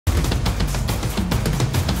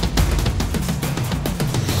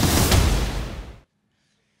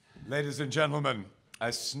Ladies and gentlemen,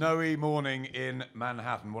 a snowy morning in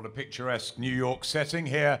Manhattan. What a picturesque New York setting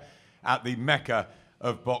here at the Mecca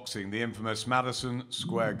of boxing, the infamous Madison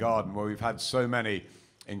Square Garden, where we've had so many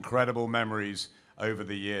incredible memories over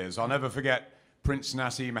the years. I'll never forget Prince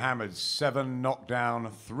Nassim Hamad's 7-knockdown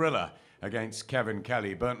thriller against Kevin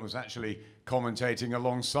Kelly. Bernd was actually commentating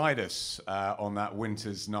alongside us on that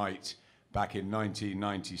winter's night back in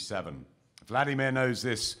 1997. Wladimir knows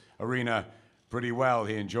this arena pretty well.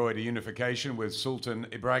 He enjoyed a unification with Sultan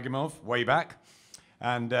Ibragimov way back.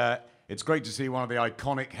 And it's great to see one of the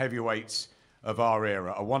iconic heavyweights of our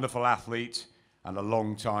era, a wonderful athlete and a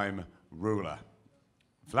long-time ruler.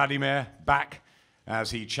 Wladimir back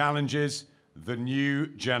as he challenges the new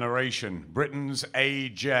generation. Britain's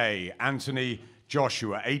AJ, Anthony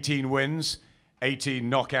Joshua, 18 wins, 18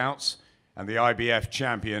 knockouts, and the IBF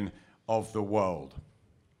champion of the world.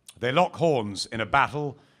 They lock horns in a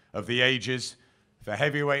battle of the ages for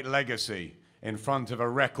heavyweight legacy in front of a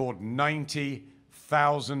record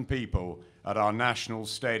 90,000 people at our national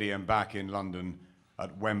stadium back in London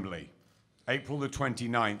at Wembley. April the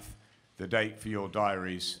 29th, the date for your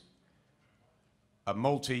diaries. A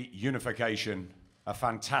multi-unification, a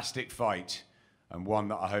fantastic fight, and one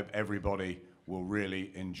that I hope everybody will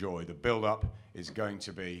really enjoy. The build-up is going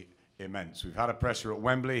to be immense. We've had a presser at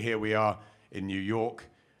Wembley, here we are in New York,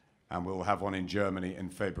 and we'll have one in Germany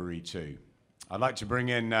in February too. I'd like to bring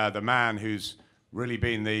in the man who's really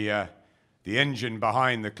been the engine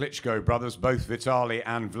behind the Klitschko brothers, both Vitali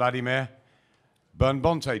and Wladimir. Bernd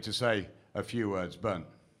Bonte to say a few words. Bernd.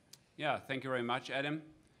 Yeah, thank you very much, Adam.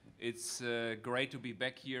 It's great to be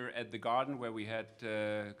back here at the Garden where we had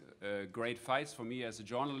great fights for me as a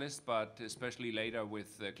journalist, but especially later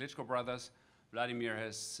with the Klitschko brothers. Wladimir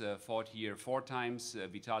has fought here 4 times,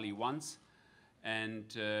 Vitali once.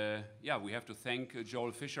 And yeah, we have to thank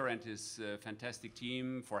Joel Fisher and his fantastic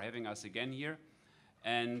team for having us again here.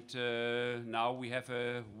 And now we have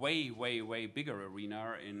a way bigger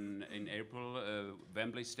arena in April,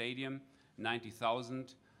 Wembley Stadium,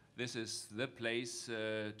 90,000. This is the place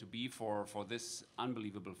to be for this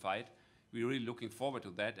unbelievable fight. We're really looking forward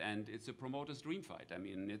to that, and it's a promoter's dream fight. I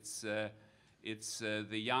mean, it's the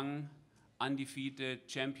young, undefeated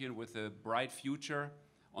champion with a bright future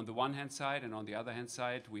on the one hand side, and on the other hand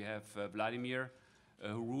side, we have Wladimir,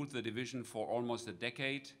 who ruled the division for almost a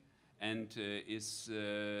decade, and this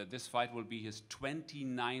fight will be his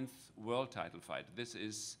 29th world title fight. This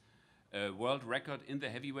is a world record in the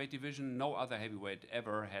heavyweight division. No other heavyweight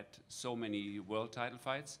ever had so many world title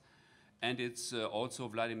fights. And it's also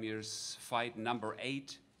Wladimir's fight number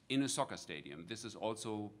 8 in a soccer stadium. This is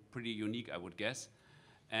also pretty unique, I would guess.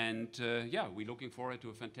 And yeah, we're looking forward to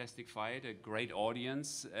a fantastic fight, a great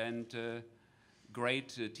audience, and great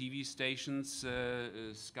TV stations,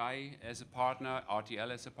 Sky as a partner, RTL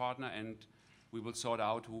as a partner, and we will sort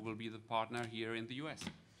out who will be the partner here in the US.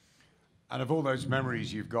 And of all those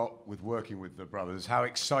memories you've got with working with the brothers, how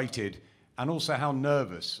excited and also how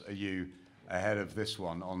nervous are you ahead of this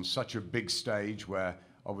one on such a big stage where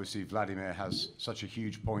obviously Wladimir has such a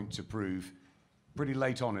huge point to prove pretty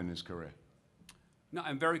late on in his career? No,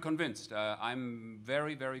 I'm very convinced. I'm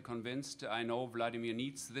very convinced. I know Wladimir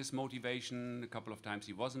needs this motivation. A couple of times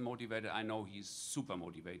he wasn't motivated. I know he's super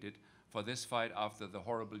motivated for this fight after the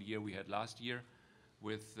horrible year we had last year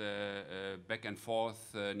with back and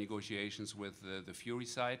forth negotiations with the Fury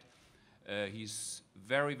side. He's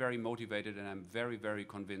very motivated, and I'm very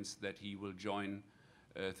convinced that he will join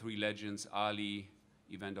 3 legends, Ali,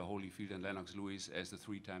 Evander Holyfield, and Lennox Lewis as the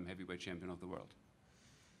 3-time heavyweight champion of the world.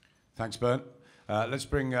 Thanks, Bernd. Let's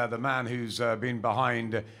bring the man who's been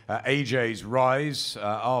behind AJ's rise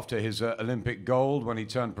after his Olympic gold when he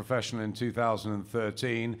turned professional in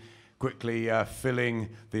 2013, quickly filling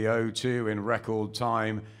the O2 in record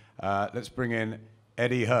time. Let's bring in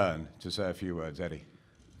Eddie Hearn to say a few words. Eddie.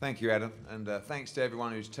 Thank you, Adam, and thanks to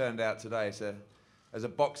everyone who's turned out today. As a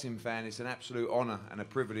boxing fan, it's an absolute honour and a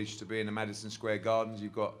privilege to be in the Madison Square Gardens.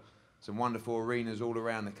 You've got some wonderful arenas all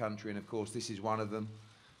around the country, and of course this is one of them.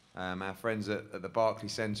 Our friends at the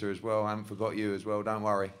Barclays Centre as well, I haven't forgot you as well, don't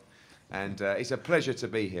worry. And it's a pleasure to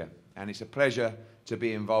be here, and it's a pleasure to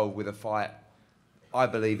be involved with a fight I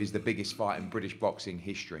believe is the biggest fight in British boxing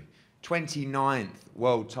history. 29th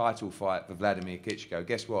world title fight for Wladimir Klitschko.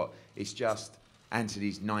 Guess what? It's just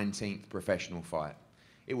Anthony's 19th professional fight.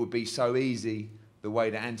 It would be so easy the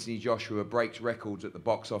way that Anthony Joshua breaks records at the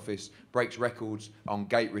box office, breaks records on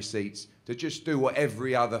gate receipts, to just do what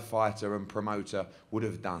every other fighter and promoter would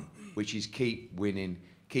have done, which is keep winning,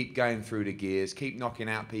 keep going through the gears, keep knocking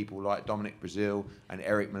out people like Dominic Brazil and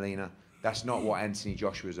Eric Molina. That's not what Anthony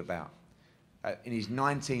Joshua is about. in his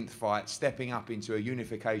 19th fight, stepping up into a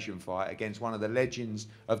unification fight against one of the legends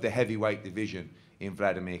of the heavyweight division in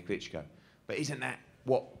Wladimir Klitschko. But isn't that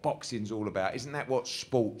what boxing's all about? Isn't that what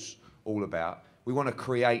sport's all about? We want to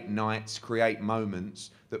create nights, create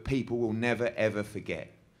moments that people will never, ever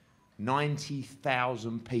forget.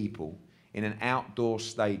 90,000 people in an outdoor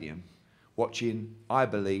stadium watching, I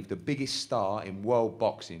believe, the biggest star in world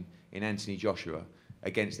boxing in Anthony Joshua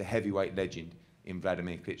against the heavyweight legend in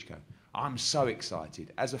Wladimir Klitschko. I'm so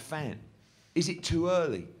excited as a fan. Is it too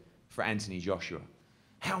early for Anthony Joshua?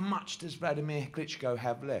 How much does Wladimir Klitschko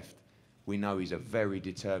have left? We know he's a very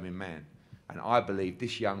determined man. And I believe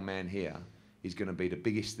this young man here is going to be the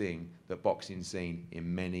biggest thing that boxing's seen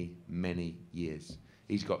in many, many years.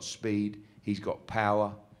 He's got speed, he's got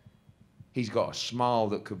power, he's got a smile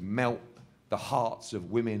that could melt the hearts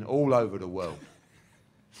of women all over the world.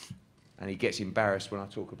 And he gets embarrassed when I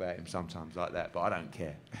talk about him sometimes like that, but I don't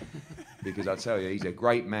care. Because I tell you, he's a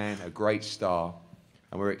great man, a great star,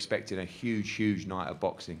 and we're expecting a huge, huge night of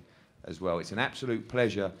boxing as well. It's an absolute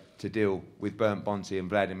pleasure to deal with Bernd Bonti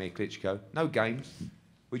and Wladimir Klitschko. No games.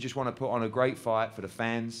 We just want to put on a great fight for the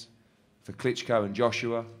fans, for Klitschko and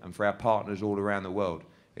Joshua, and for our partners all around the world.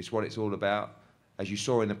 It's what it's all about. As you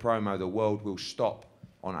saw in the promo, the world will stop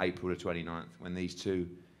on April the 29th when these two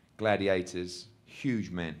gladiators,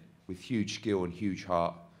 huge men with huge skill and huge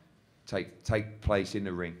heart, take place in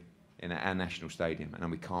the ring in our national stadium, and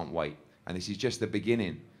we can't wait. And this is just the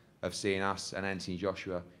beginning of seeing us and Anthony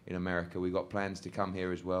Joshua in America. We've got plans to come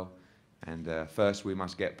here as well. And first we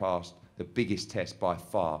must get past the biggest test by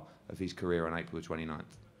far of his career on April the 29th.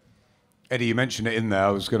 Eddie, you mentioned it in there.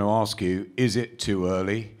 I was going to ask you, is it too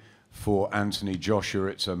early for Anthony Joshua?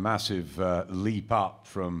 It's a massive leap up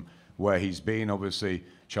from where he's been. Obviously,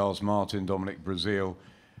 Charles Martin, Dominic Breazeale,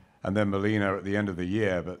 and then Molina at the end of the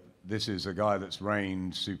year. But this is a guy that's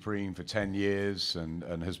reigned supreme for 10 years and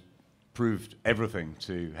has proved everything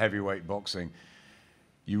to heavyweight boxing.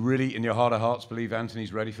 You really, in your heart of hearts, believe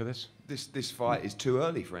Anthony's ready for this? This fight is too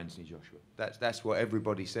early for Anthony Joshua. That's what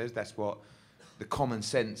everybody says. That's what the common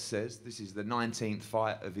sense says. This is the 19th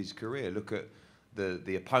fight of his career. Look at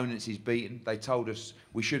the opponents he's beaten. They told us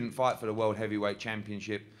we shouldn't fight for the World Heavyweight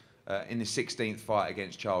Championship in the 16th fight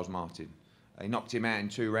against Charles Martin. He knocked him out in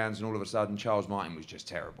 2 rounds, and all of a sudden, Charles Martin was just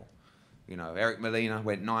terrible. You know, Eric Molina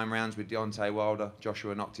went 9 rounds with Deontay Wilder.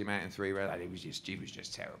 Joshua knocked him out in 3 rounds. He was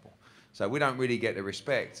just terrible. So we don't really get the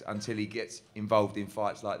respect until he gets involved in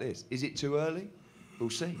fights like this. Is it too early?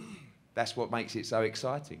 We'll see. That's what makes it so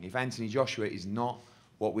exciting. If Anthony Joshua is not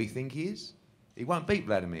what we think he is, he won't beat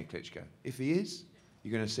Wladimir Klitschko. If he is,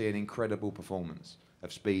 you're going to see an incredible performance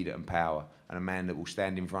of speed and power, and a man that will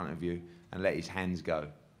stand in front of you and let his hands go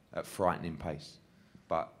at frightening pace.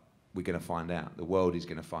 But we're going to find out. The world is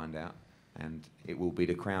going to find out. And it will be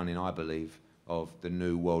the crowning, I believe, of the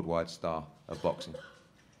new worldwide star of boxing.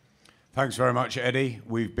 Thanks very much, Eddie.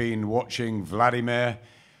 We've been watching Wladimir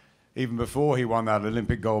even before he won that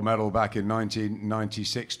Olympic gold medal back in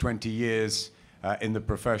 1996, 20 years in the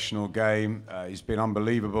professional game. He's been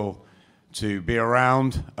unbelievable to be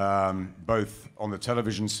around, both on the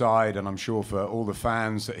television side and I'm sure for all the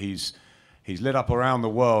fans that he's lit up around the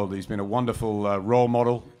world. He's been a wonderful role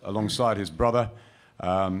model alongside his brother.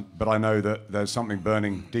 But I know that there's something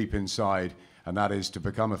burning deep inside, and that is to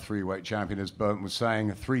become a 3-weight champion, as Bernd was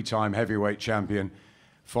saying, a 3-time heavyweight champion,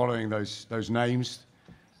 following those names,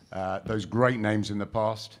 those great names in the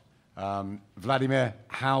past. Wladimir,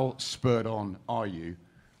 how spurred on are you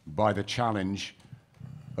by the challenge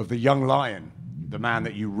of the young lion, the man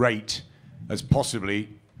that you rate as possibly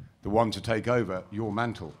the one to take over your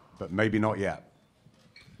mantle, but maybe not yet?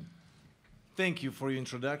 Thank you for your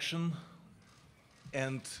introduction.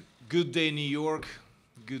 And good day, New York.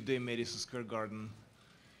 Good day, Madison Square Garden.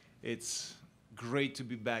 It's great to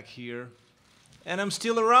be back here. And I'm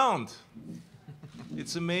still around.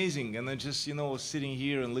 It's amazing. And I just, was sitting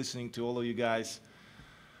here and listening to all of you guys.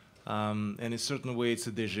 And in a certain way, it's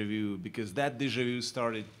a déjà vu, because that déjà vu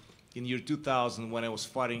started in year 2000 when I was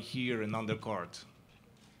fighting here in undercard,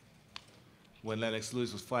 when Lennox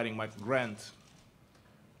Lewis was fighting Michael Grant.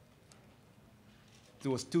 It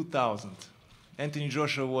was 2000. Anthony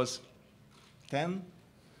Joshua was 10.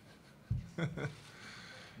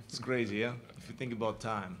 It's crazy, yeah? If you think about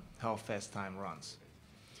time, how fast time runs.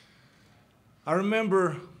 I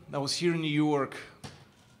remember I was here in New York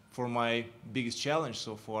for my biggest challenge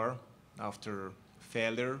so far, after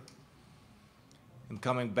failure. And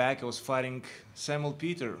coming back, I was fighting Samuel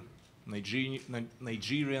Peter,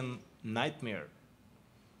 Nigerian nightmare.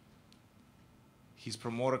 His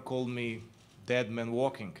promoter called me dead man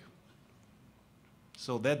walking.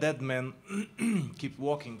 So that dead man keep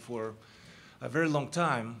walking for a very long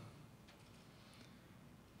time.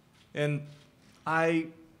 And I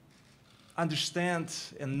understand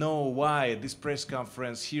and know why at this press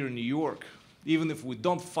conference here in New York, even if we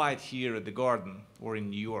don't fight here at the Garden or in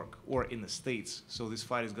New York or in the States, so this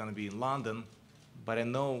fight is going to be in London, but I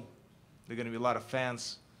know there are going to be a lot of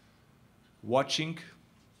fans watching.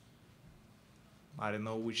 I don't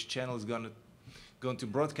know which channel is going to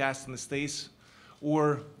broadcast in the States,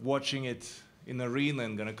 or watching it in the arena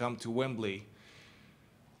and going to come to Wembley,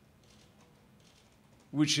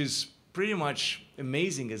 which is pretty much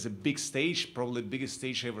amazing as a big stage, probably the biggest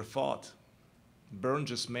stage I ever fought. Bern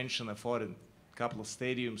just mentioned I fought in a couple of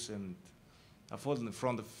stadiums, and I fought in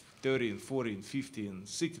front of 30 and 40 and 50 and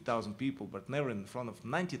 60,000 people, but never in front of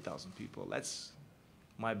 90,000 people. That's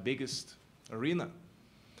my biggest arena.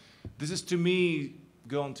 This is to me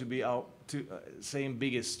going to be our same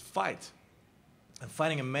biggest fight. I'm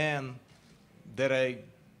fighting a man that I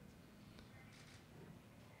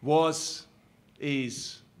was,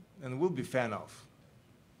 is, and will be a fan of.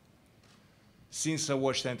 Since I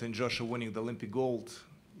watched Anthony Joshua winning the Olympic gold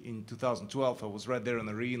in 2012, I was right there in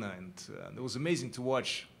the arena, and it was amazing to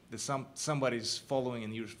watch that somebody's following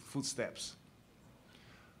in your footsteps.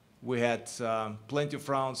 We had plenty of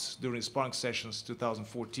rounds during sparring sessions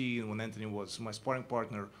 2014 when Anthony was my sparring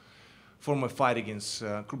partner for my fight against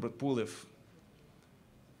Kubrat Pulev.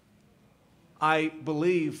 I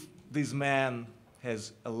believe this man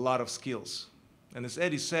has a lot of skills. And as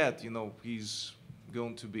Eddie said, you know, he's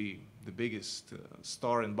going to be the biggest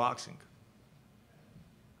star in boxing.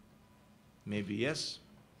 Maybe yes,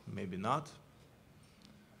 maybe not.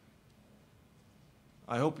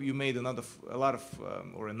 I hope you made a lot of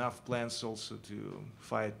or enough plans also to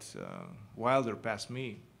fight Wilder past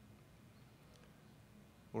me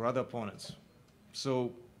or other opponents.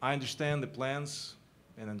 So I understand the plans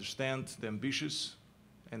and understand the ambitious,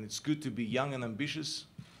 and it's good to be young and ambitious.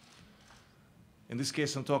 In this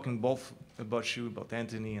case, I'm talking both about you, about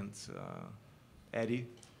Anthony and Eddie.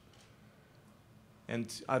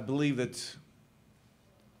 And I believe that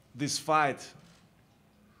this fight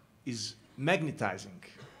is magnetizing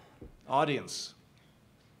audience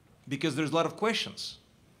because there's a lot of questions.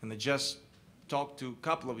 And I just talked to a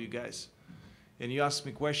couple of you guys, and you asked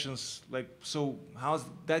me questions like, so how's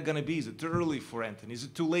that going to be? Is it too early for Anthony? Is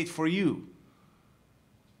it too late for you?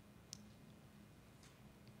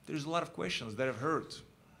 There's a lot of questions that I've heard.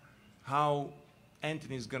 How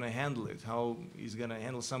Anthony is going to handle it, how he's going to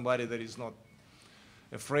handle somebody that is not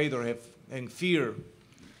afraid or having fear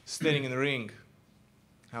standing in the ring.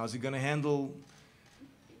 How is he going to handle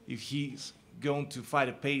if he's going to fight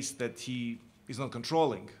a pace that he is not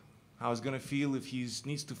controlling? How is he going to feel if he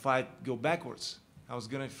needs to fight, go backwards? How is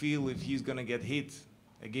he going to feel if he's going to get hit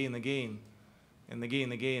again and again and again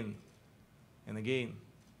and again and again?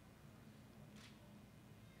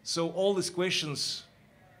 So all these questions,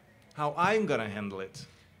 how I'm going to handle it.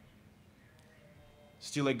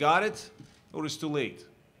 Still I got it, or it's too late?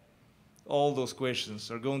 All those questions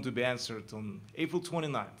are going to be answered on April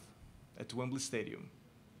 29th at Wembley Stadium.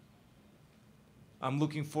 I'm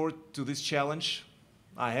looking forward to this challenge.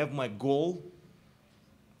 I have my goal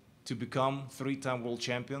to become 3-time world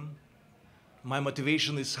champion. My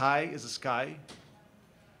motivation is high as the sky.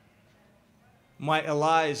 My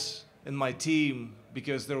allies and my team,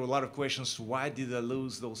 because there were a lot of questions, why did I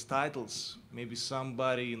lose those titles? Maybe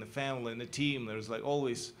somebody in the family, in the team, there's like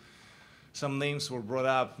always some names were brought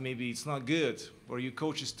up, maybe it's not good, or your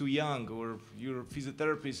coach is too young, or your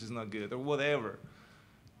physiotherapist is not good, or whatever.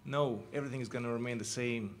 No, everything is going to remain the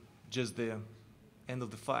same, just the end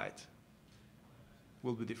of the fight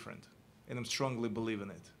will be different, and I strongly believe in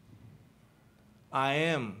it. I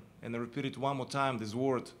am, and I repeat it one more time, this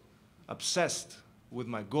word, obsessed with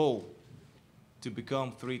my goal to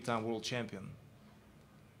become 3-time world champion.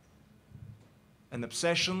 An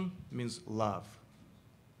obsession means love.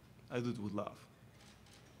 I do it with love.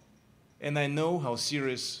 And I know how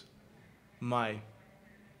serious my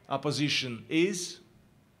opposition is,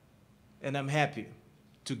 and I'm happy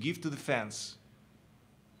to give to the fans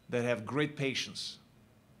that have great patience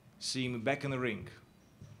seeing me back in the ring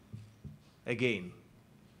again.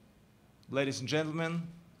 Ladies and gentlemen,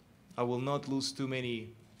 I will not lose too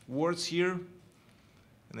many words here,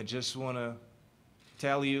 and I just want to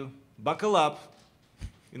tell you, buckle up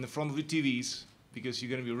in the front of the TVs, because you're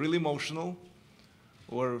going to be really emotional,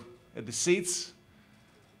 or at the seats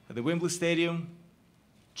at the Wembley Stadium,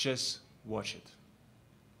 just watch it.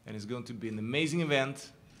 And it's going to be an amazing event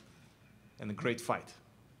and a great fight.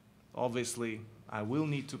 Obviously, I will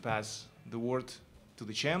need to pass the word to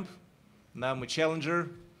the champ. Now I'm a challenger.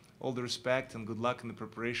 All the respect and good luck in the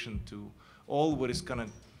preparation to all what is going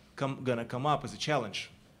to gonna come up as a challenge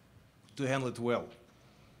to handle it well.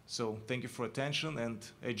 So thank you for attention, and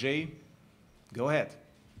AJ, go ahead.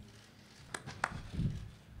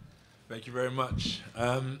 Thank you very much.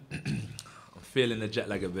 I'm feeling the jet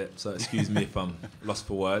lag a bit, so excuse me if I'm lost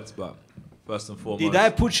for words, but first and foremost... Did I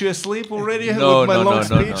put you asleep already with No, my no, long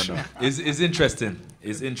no, speech? no. It's interesting.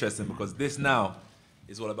 It's interesting because this now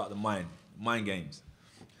is all about the mind games.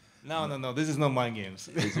 No, this is not mind games.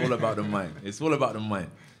 It's all about the mind. It's all about the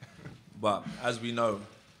mind. But as we know,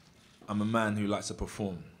 I'm a man who likes to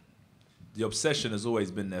perform. The obsession has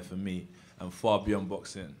always been there for me and far beyond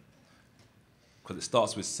boxing. Because it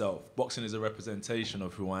starts with self. Boxing is a representation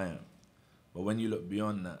of who I am. But when you look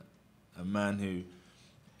beyond that, a man who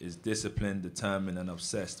is disciplined, determined, and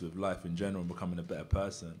obsessed with life in general and becoming a better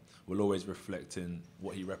person will always reflect in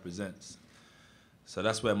what he represents. So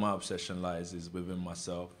that's where my obsession lies, is within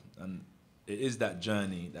myself. And it is that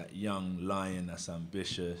journey, that young lion that's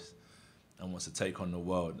ambitious and wants to take on the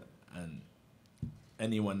world. And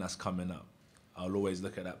anyone that's coming up, I'll always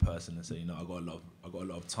look at that person and say, you know, I got a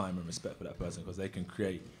lot of time and respect for that person because they can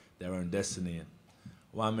create their own destiny. And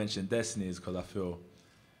why I mention destiny is because I feel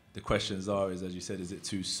the questions are, is, as you said, is it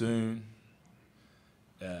too soon?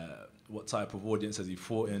 What type of audience has he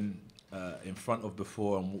fought in front of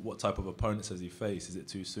before, and what type of opponents has he faced? Is it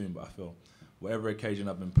too soon? But I feel whatever occasion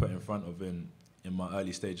I've been put in front of in my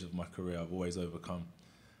early stages of my career, I've always overcome.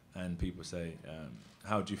 And people say,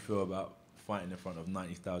 how do you feel about fighting in front of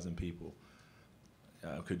 90,000 people?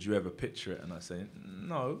 Could you ever picture it? And I say,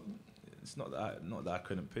 no, it's not that I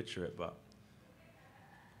couldn't picture it, but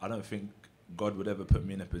I don't think God would ever put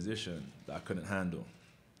me in a position that I couldn't handle.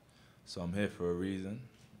 So I'm here for a reason,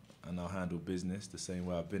 and I'll handle business the same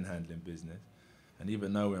way I've been handling business. And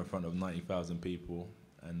even though we're in front of 90,000 people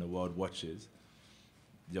and the world watches,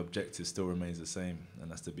 the objective still remains the same, and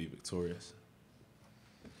that's to be victorious.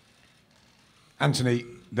 Anthony,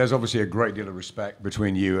 there's obviously a great deal of respect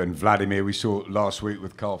between you and Wladimir. We saw last week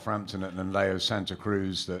with Carl Frampton and Leo Santa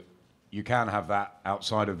Cruz that you can have that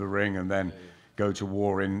outside of the ring and then go to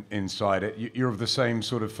war inside it. You're of the same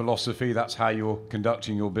sort of philosophy? That's how you're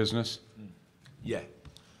conducting your business? Yeah,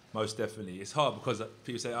 most definitely. It's hard because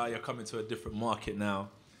people say, oh, you're coming to a different market now.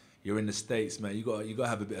 You're in the States, man. You got to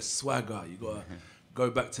have a bit of swagger. You got to go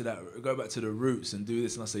back to the roots and do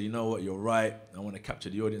this. And I say, you know what, you're right. I want to capture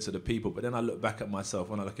the audience of the people. But then I look back at myself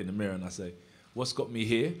when I look in the mirror and I say, what's got me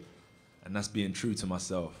here? And that's being true to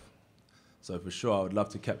myself. So for sure, I would love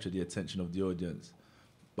to capture the attention of the audience.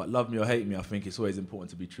 But love me or hate me, I think it's always important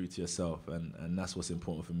to be true to yourself. And that's what's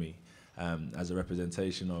important for me. As a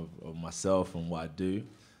representation of myself and what I do,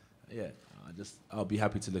 yeah, I'll be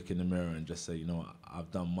happy to look in the mirror and just say, you know, I've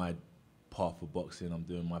done my part for boxing. I'm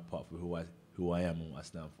doing my part for who I am and what I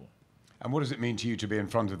stand for. And what does it mean to you to be in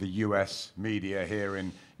front of the US media here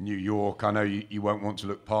in New York? I know you won't want to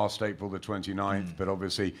look past April the 29th, but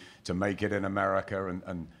obviously to make it in America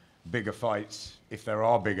and bigger fights, if there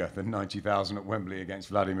are bigger than 90,000 at Wembley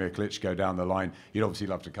against Wladimir Klitschko down the line, you'd obviously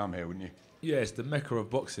love to come here, wouldn't you? Yeah, it's the mecca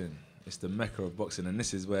of boxing. It's the mecca of boxing, and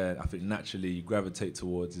this is where I think naturally you gravitate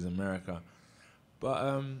towards is America.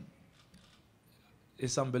 But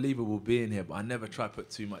it's unbelievable being here, but I never try to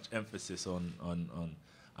put too much emphasis on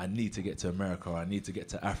I need to get to America, or I need to get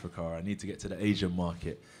to Africa, or I need to get to the Asian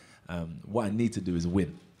market. What I need to do is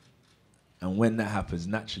win. And when that happens,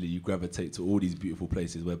 naturally you gravitate to all these beautiful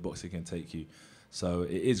places where boxing can take you. So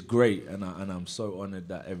it is great, and I'm so honored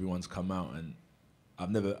that everyone's come out. And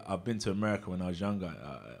I've been to America when I was younger.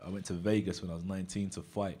 I went to Vegas when I was 19 to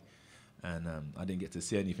fight, and I didn't get to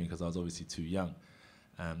see anything because I was obviously too young.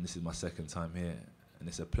 This is my second time here, and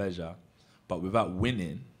it's a pleasure. But without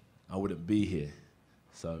winning, I wouldn't be here.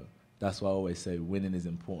 So that's why I always say winning is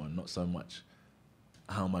important, not so much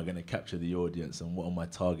how am I going to capture the audience and what are my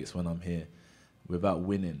targets when I'm here. Without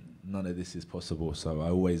winning, none of this is possible. So I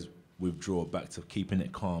always withdraw back to keeping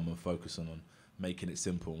it calm and focusing on making it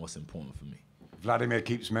simple and what's important for me. Wladimir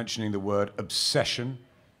keeps mentioning the word obsession.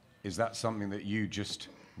 Is that something that you just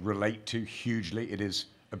relate to hugely? It is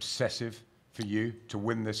obsessive for you to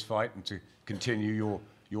win this fight and to continue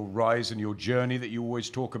your rise and your journey that you always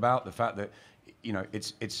talk about, the fact that, you know,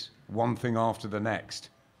 it's one thing after the next.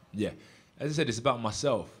 Yeah, as I said, it's about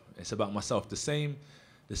myself. It's about myself. The same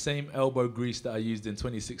elbow grease that I used in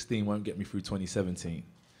 2016 won't get me through 2017.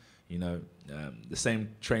 You know, the same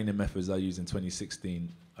training methods I used in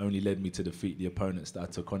 2016 only led me to defeat the opponents that I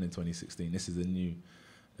took on in 2016. This is a new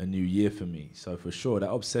year for me. So for sure, that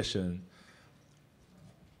obsession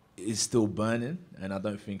is still burning, and I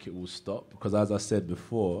don't think it will stop because, as I said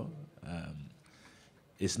before,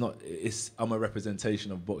 I'm a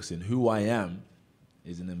representation of boxing. Who I am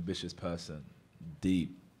is an ambitious person,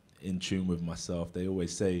 deep, in tune with myself. They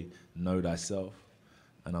always say, know thyself.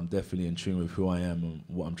 And I'm definitely in tune with who I am and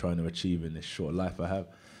what I'm trying to achieve in this short life I have.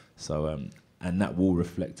 So, and that will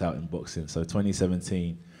reflect out in boxing. So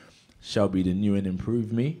 2017 shall be the new and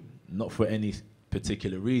improved me, not for any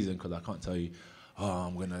particular reason, because I can't tell you, oh,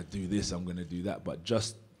 I'm going to do this, I'm going to do that, but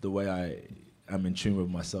just the way I am in tune with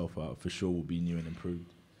myself for sure will be new and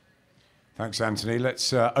improved. Thanks, Anthony.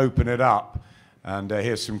 Let's open it up and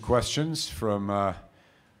here's some questions from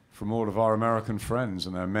all of our American friends,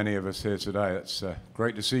 and there are many of us here today. It's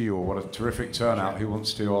great to see you all. What a terrific turnout. Who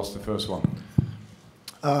wants to ask the first one?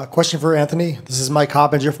 Question for Anthony. This is Mike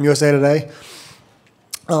Hoppinger from USA Today.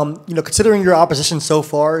 Considering your opposition so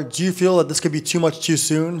far, do you feel that this could be too much too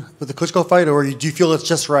soon with the Klitschko fight, or do you feel it's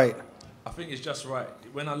just right? I think it's just right.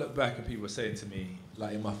 When I look back and people are saying to me,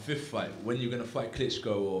 like in my 5th fight, when you're going to fight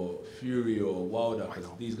Klitschko or Fury or Wilder, because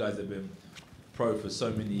these guys have been pro for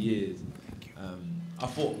so many years, I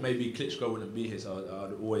thought maybe Klitschko wouldn't be here, so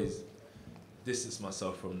I'd always distance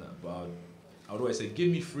myself from that. But I would always say, give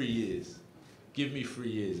me 3 years. Give me 3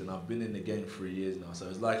 years, and I've been in the game 3 years now. So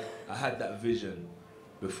it's like I had that vision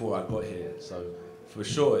before I got here. So for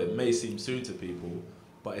sure, it may seem soon to people,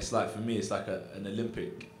 but it's like, for me, it's like an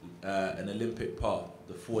Olympic path,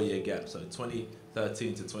 the 4-year gap. So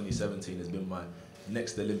 2013 to 2017 has been my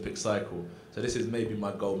next Olympic cycle. So this is maybe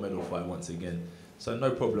my gold medal fight once again. So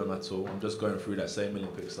no problem at all. I'm just going through that same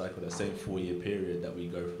Olympic cycle, that same 4-year period that we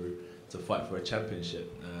go through to fight for a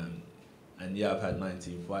championship. And yeah, I've had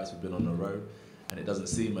 19 fights, we've been on the road, and it doesn't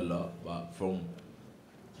seem a lot, but from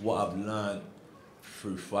what I've learned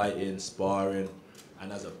through fighting, sparring,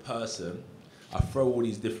 and as a person, I throw all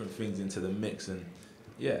these different things into the mix, and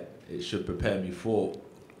yeah, it should prepare me for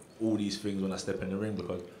all these things when I step in the ring,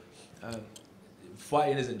 because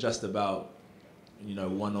fighting isn't just about,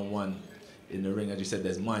 one-on-one in the ring. As you said,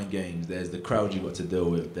 there's mind games, there's the crowd you got to deal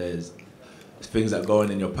with, there's things that go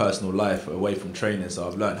on in your personal life away from training. So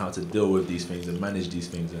I've learned how to deal with these things and manage these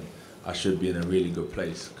things, and I should be in a really good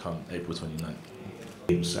place come April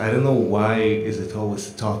 29th. I don't know why is it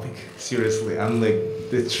always a topic. Seriously, I'm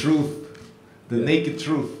like the truth, the naked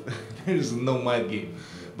truth. There is no mind game.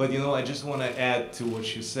 But I just want to add to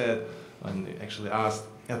what you said and actually asked.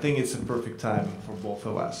 I think it's a perfect timing for both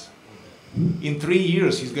of us. In 3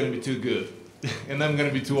 years, he's going to be too good. And I'm going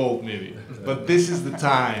to be too old maybe. But this is the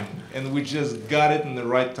time, and we just got it in the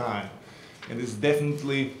right time. And it's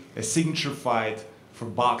definitely a signature fight for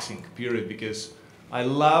boxing, period, because I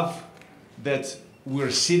love that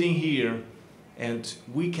we're sitting here and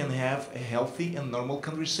we can have a healthy and normal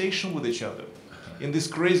conversation with each other. In this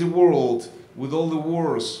crazy world, with all the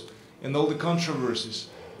wars and all the controversies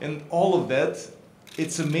and all of that,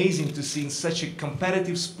 it's amazing to see in such a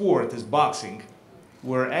competitive sport as boxing,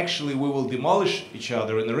 where actually we will demolish each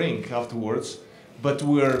other in the ring afterwards, but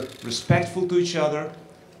we're respectful to each other,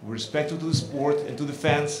 we're respectful to the sport and to the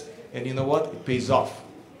fans, and you know what? It pays off.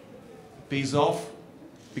 It pays off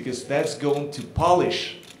because that's going to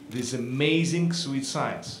polish this amazing sweet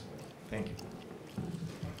science. Thank you.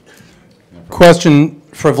 Question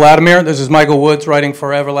for Wladimir. This is Michael Woods writing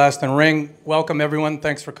for Everlasting Ring. Welcome, everyone.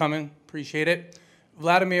 Thanks for coming. Appreciate it.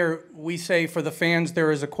 Wladimir, we say for the fans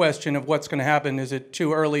there is a question of what's going to happen. Is it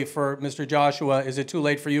too early for Mr. Joshua? Is it too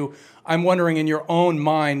late for you? I'm wondering, in your own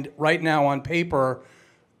mind, right now on paper,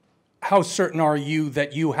 how certain are you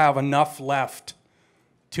that you have enough left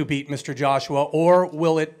to beat Mr. Joshua, or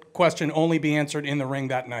will it question only be answered in the ring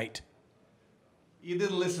that night? You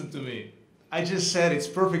didn't listen to me. I just said it's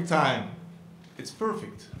perfect time. It's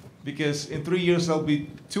perfect. Because in 3 years I'll be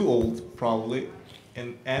too old, probably,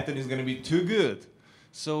 and Anthony's going to be too good.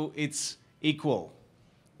 So it's equal.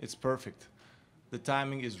 It's perfect. The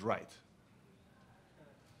timing is right.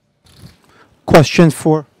 Question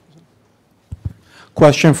for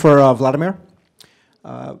Wladimir.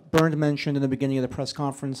 Bernd mentioned in the beginning of the press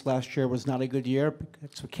conference last year was not a good year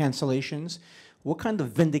because of cancellations. What kind of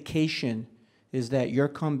vindication is that your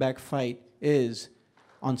comeback fight is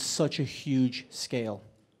on such a huge scale?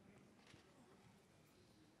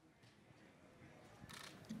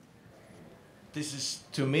 This is,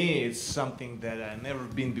 to me, it's something that I've never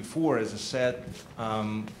been before, as I said,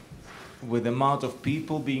 with the amount of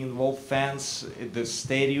people being involved, fans at the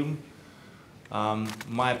stadium.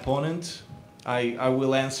 My opponent, I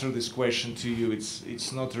will answer this question to you.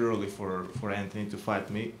 It's not early for Anthony to fight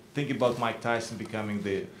me. Think about Mike Tyson becoming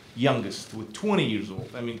the youngest with 20 years old.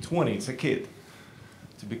 I mean, 20, it's a kid,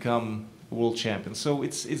 to become world champion. So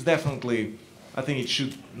it's definitely, I think it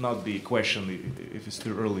should not be a question if it's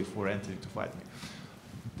too early for Anthony to fight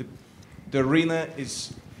me. The arena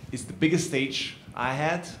is the biggest stage I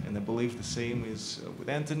had, and I believe the same is with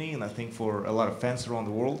Anthony, and I think for a lot of fans around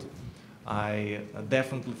the world. I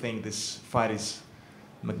definitely think this fight is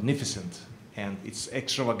magnificent, and it's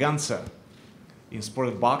extravaganza in sport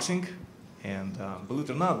of boxing, and believe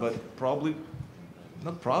it or not, but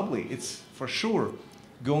it's for sure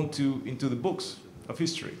going into the books of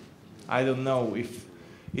history. I don't know if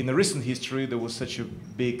in the recent history there was such a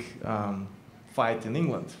big fight in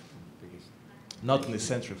England. Not in this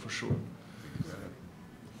century, for sure.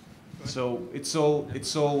 So it's all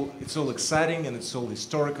exciting, and it's all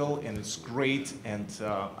historical, and it's great. And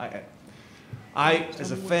I,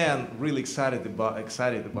 as a fan, really excited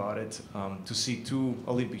about it to see two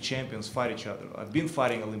Olympic champions fight each other. I've been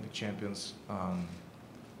fighting Olympic champions.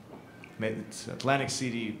 Met at Atlantic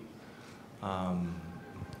City,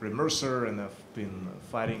 Ray Mercer, and I've been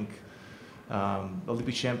fighting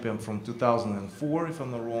Olympic champion from 2004, if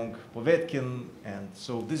I'm not wrong, Povetkin, and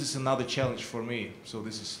so this is another challenge for me. So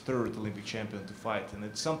this is third Olympic champion to fight, and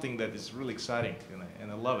it's something that is really exciting,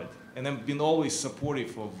 and I love it. And I've been always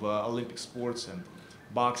supportive of Olympic sports and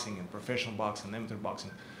boxing and professional boxing, amateur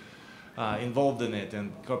boxing, involved in it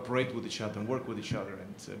and cooperate with each other and work with each other,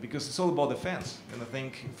 and because it's all about the fans, and I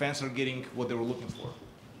think fans are getting what they were looking for.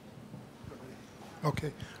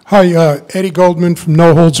 Okay. Hi, Eddie Goldman from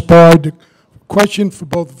No Holds Barred. Question for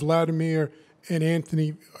both Wladimir and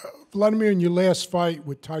Anthony. Wladimir, in your last fight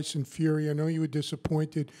with Tyson Fury, I know you were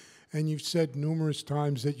disappointed, and you've said numerous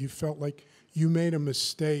times that you felt like you made a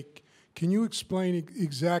mistake. Can you explain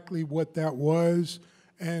exactly what that was?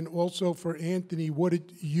 And also for Anthony, what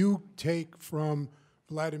did you take from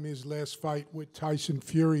Wladimir's last fight with Tyson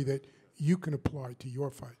Fury that you can apply to your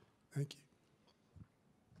fight? Thank you.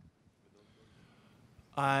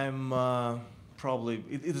 Probably,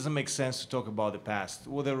 it doesn't make sense to talk about the past.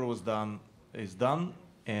 Whatever was done is done,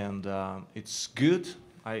 and it's good.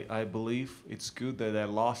 I believe it's good that I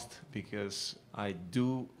lost, because I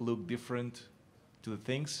do look different to the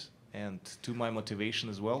things and to my motivation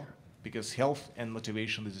as well, because health and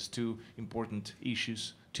motivation, this is two important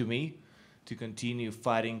issues to me to continue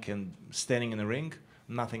fighting and standing in the ring.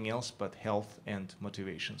 Nothing else but health and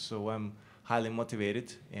motivation. So I'm highly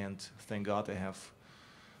motivated, and thank God I have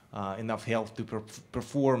enough health to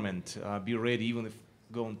perform and be ready, even if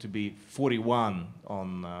going to be 41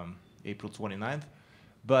 on April 29th.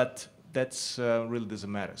 But that's really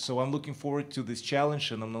doesn't matter. So I'm looking forward to this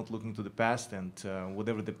challenge, and I'm not looking to the past, and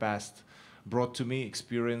whatever the past brought to me,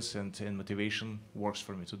 experience and motivation works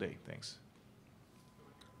for me today. Thanks.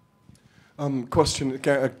 Question,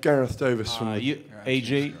 Gareth Davis from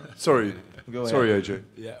AJ. Sorry, Go sorry, ahead. AJ.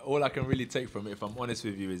 Yeah, all I can really take from it, if I'm honest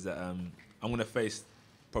with you, is that I'm going to face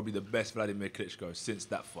probably the best Wladimir Klitschko since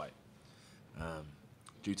that fight.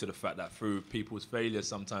 Due to the fact that through people's failures,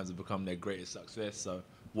 sometimes have become their greatest success. So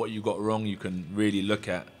what you got wrong, you can really look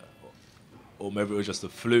at, or maybe it was just a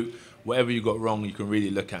fluke. Whatever you got wrong, you can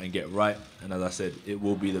really look at and get right. And as I said, it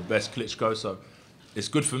will be the best Klitschko. So it's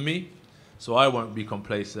good for me. So I won't be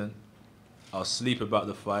complacent. I'll sleep about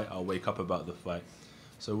the fight. I'll wake up about the fight.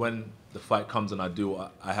 So when the fight comes and I do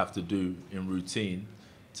what I have to do in routine,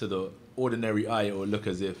 to the ordinary eye, it will look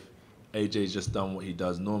as if AJ's just done what he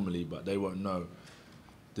does normally, but they won't know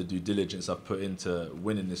the due diligence I've put into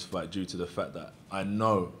winning this fight due to the fact that I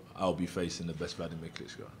know I'll be facing the best Wladimir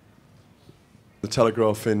Klitschko. The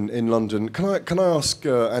Telegraph in London. Can I ask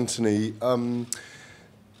Anthony?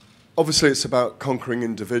 Obviously, it's about conquering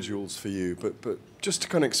individuals for you, but just to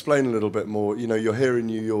kind of explain a little bit more. You know, you're here in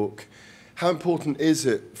New York. How important is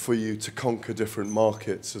it for you to conquer different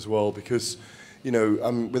markets as well? Because, you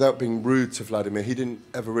know, without being rude to Wladimir, he didn't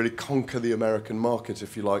ever really conquer the American market,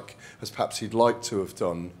 if you like, as perhaps he'd like to have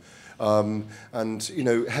done. And, you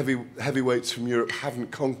know, heavyweights from Europe haven't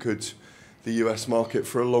conquered the US market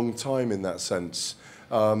for a long time in that sense.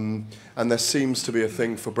 And there seems to be a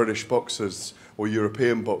thing for British boxers or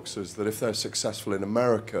European boxers that if they're successful in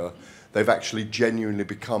America, they've actually genuinely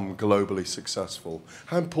become globally successful.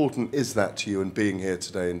 How important is that to you in being here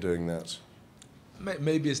today and doing that?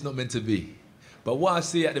 Maybe it's not meant to be. But what I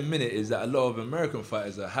see at the minute is that a lot of American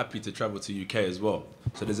fighters are happy to travel to UK as well.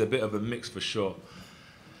 So there's a bit of a mix for sure.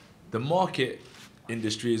 The market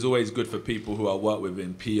industry is always good for people who I work with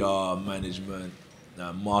in PR, management,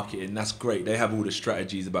 marketing. That's great. They have all the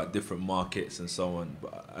strategies about different markets and so on.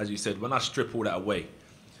 But as you said, when I strip all that away,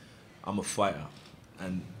 I'm a fighter.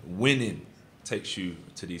 And winning takes you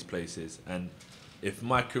to these places. And if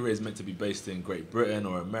my career is meant to be based in Great Britain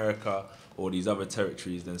or America or these other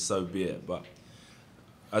territories, then so be it. But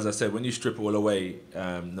as I said, when you strip it all away,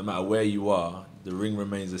 no matter where you are, the ring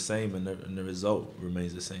remains the same and the result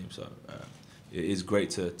remains the same. So it is great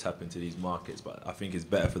to tap into these markets, but I think it's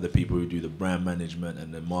better for the people who do the brand management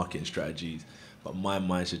and the marketing strategies. But my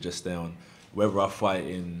mind should just stay on whether I fight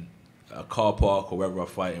in a car park or whether I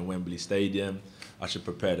fight in Wembley Stadium, I should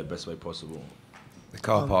prepare the best way possible. The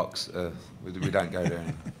car parks, we don't go there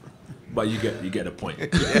anymore. But you get the point. You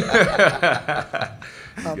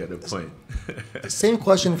get the point. Same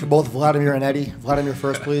question for both Wladimir and Eddie. Wladimir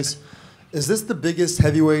first, please. Is this the biggest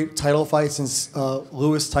heavyweight title fight since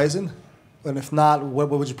Lewis Tyson? And if not, what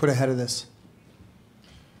would you put ahead of this?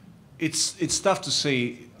 It's tough to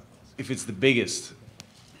say if it's the biggest.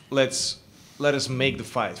 Let us make the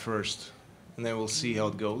fight first, and then we'll see how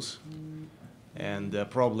it goes. And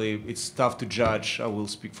probably it's tough to judge. I will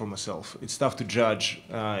speak for myself. It's tough to judge.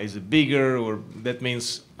 Is it bigger, or that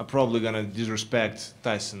means I'm probably gonna disrespect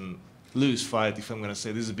Tyson-Lewis fight if I'm gonna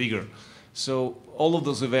say this is bigger. So all of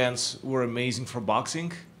those events were amazing for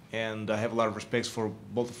boxing, and I have a lot of respect for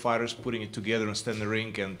both the fighters putting it together and stand in the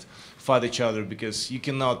ring and fight each other, because you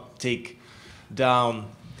cannot take down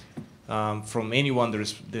from anyone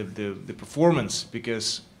the performance,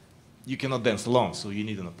 because you cannot dance alone. So you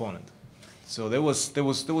need an opponent. So there was a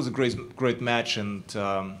great match, and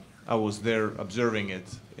I was there observing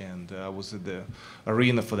it, and I was at the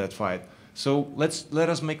arena for that fight. So let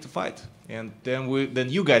us make the fight, and then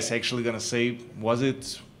you guys actually gonna say, was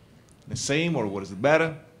it the same or was it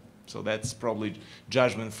better? So that's probably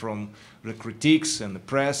judgment from the critiques and the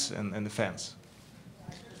press and the fans.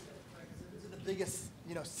 This is the biggest,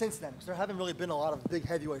 since then, because there haven't really been a lot of big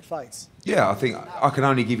heavyweight fights. Yeah, I think I can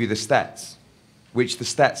only give you the stats, which the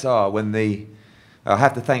stats are when I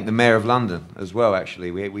have to thank the Mayor of London as well,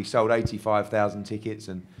 actually. We sold 85,000 tickets,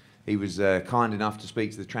 and he was kind enough to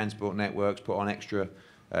speak to the transport networks, put on extra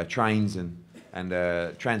trains and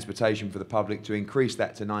transportation for the public to increase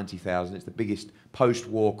that to 90,000. It's the biggest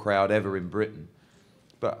post-war crowd ever in Britain.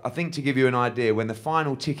 But I think, to give you an idea, when the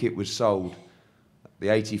final ticket was sold, the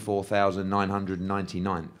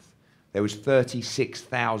 84,999th, there was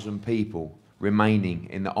 36,000 people remaining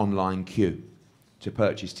in the online queue to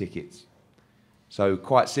purchase tickets. So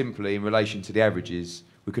quite simply, in relation to the averages,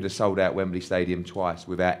 we could have sold out Wembley Stadium twice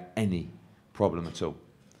without any problem at all.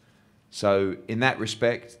 So in that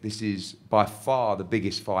respect, this is by far the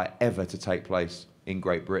biggest fight ever to take place in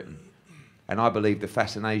Great Britain. And I believe the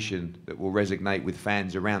fascination that will resonate with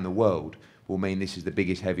fans around the world will mean this is the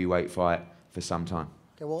biggest heavyweight fight for some time.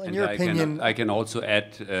 Okay, well, in your opinion... I can also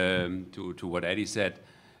add to what Eddie said,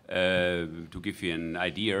 to give you an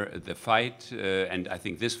idea, the fight, and I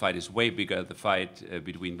think this fight is way bigger, the fight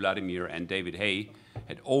between Wladimir and David Haye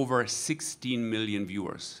had over 16 million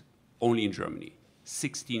viewers, only in Germany.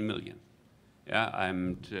 16 million. Yeah,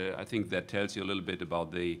 I think that tells you a little bit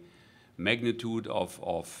about the magnitude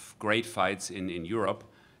of great fights in Europe.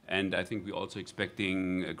 And I think we're also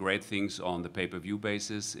expecting great things on the pay-per-view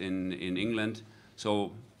basis in England.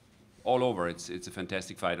 So all over, it's a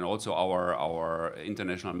fantastic fight. And also our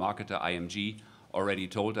international marketer, IMG, already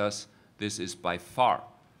told us this is by far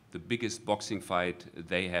the biggest boxing fight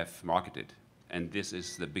they have marketed. And this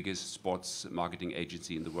is the biggest sports marketing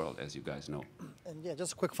agency in the world, as you guys know. And yeah,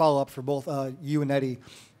 just a quick follow-up for both you and Eddie.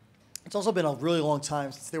 It's also been a really long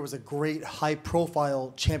time since there was a great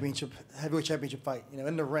high-profile heavyweight championship fight,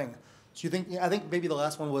 in the ring. So you think? I think maybe the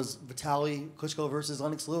last one was Vitaly Klitschko versus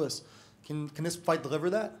Lennox Lewis. Can this fight deliver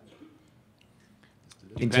that?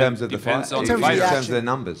 In terms of the fight, in terms of the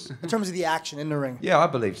numbers, in terms of the action in the ring. Yeah, I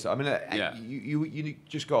believe so. I mean, you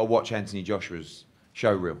just got to watch Anthony Joshua's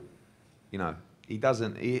showreel. He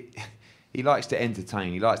doesn't. He likes to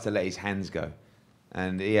entertain. He likes to let his hands go,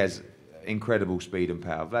 and he has incredible speed and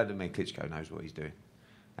power. Wladimir Klitschko knows what he's doing,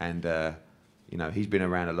 and he's been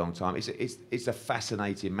around a long time. It's a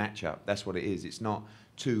fascinating matchup. That's what it is. It's not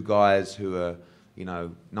two guys who are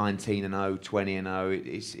 19-0,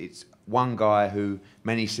 20-0. It's one guy who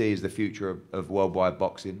many see as the future of worldwide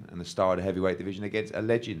boxing and the star of the heavyweight division against a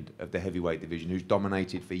legend of the heavyweight division who's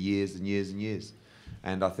dominated for years and years and years.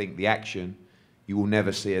 And I think the action, you will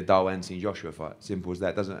never see a dull Anthony Joshua fight. Simple as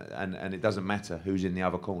that. And it doesn't matter who's in the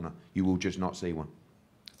other corner. You will just not see one.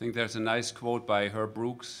 I think there's a nice quote by Herb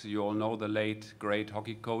Brooks. You all know the late, great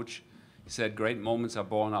hockey coach. He said, "Great moments are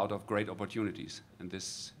born out of great opportunities." And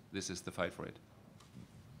this is the fight for it.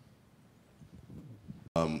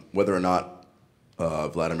 Whether or not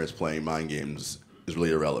Vladimir's playing mind games is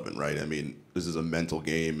really irrelevant, right? I mean, this is a mental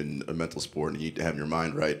game and a mental sport, and you need to have your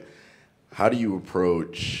mind right. How do you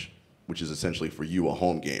approach, which is essentially for you a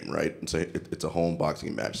home game, right? It's a home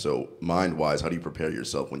boxing match. So mind-wise, how do you prepare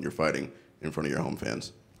yourself when you're fighting in front of your home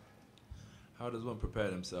fans? How does one prepare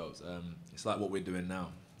themselves? It's like what we're doing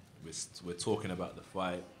now. We're talking about the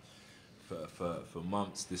fight. for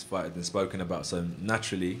months. This fight had been spoken about, so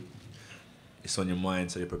naturally, it's on your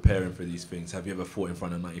mind, so you're preparing for these things. Have you ever fought in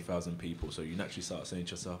front of 90,000 people? So you naturally start saying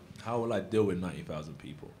to yourself, how will I deal with 90,000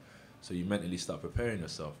 people? So you mentally start preparing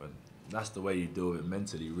yourself, and that's the way you deal with it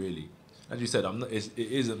mentally, really. As you said, it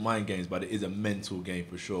isn't mind games, but it is a mental game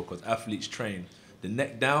for sure, because athletes train the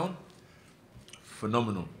neck down,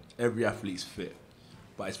 phenomenal. Every athlete's fit,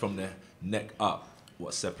 but it's from the neck up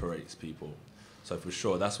what separates people. So for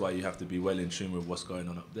sure, that's why you have to be well in tune with what's going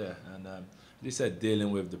on up there. And you said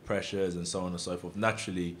dealing with the pressures and so on and so forth.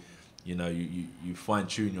 Naturally, you know, you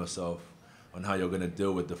fine-tune yourself on how you're going to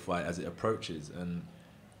deal with the fight as it approaches. And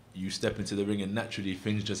you step into the ring and naturally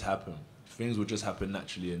things just happen. Things will just happen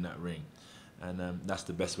naturally in that ring. And that's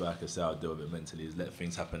the best way I can say I'll deal with it mentally, is let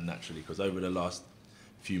things happen naturally. Because over the last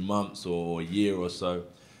few months or a year or so,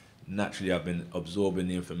 naturally I've been absorbing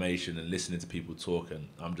the information and listening to people talk, and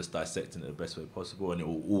I'm just dissecting it the best way possible, and it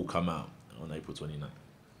will all come out on April 29th.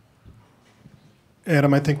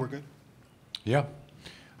 Adam, I think we're good. Yeah.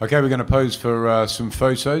 Okay, we're going to pose for some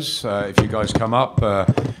photos if you guys come up.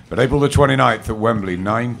 But April the 29th at Wembley,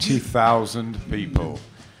 90,000 people.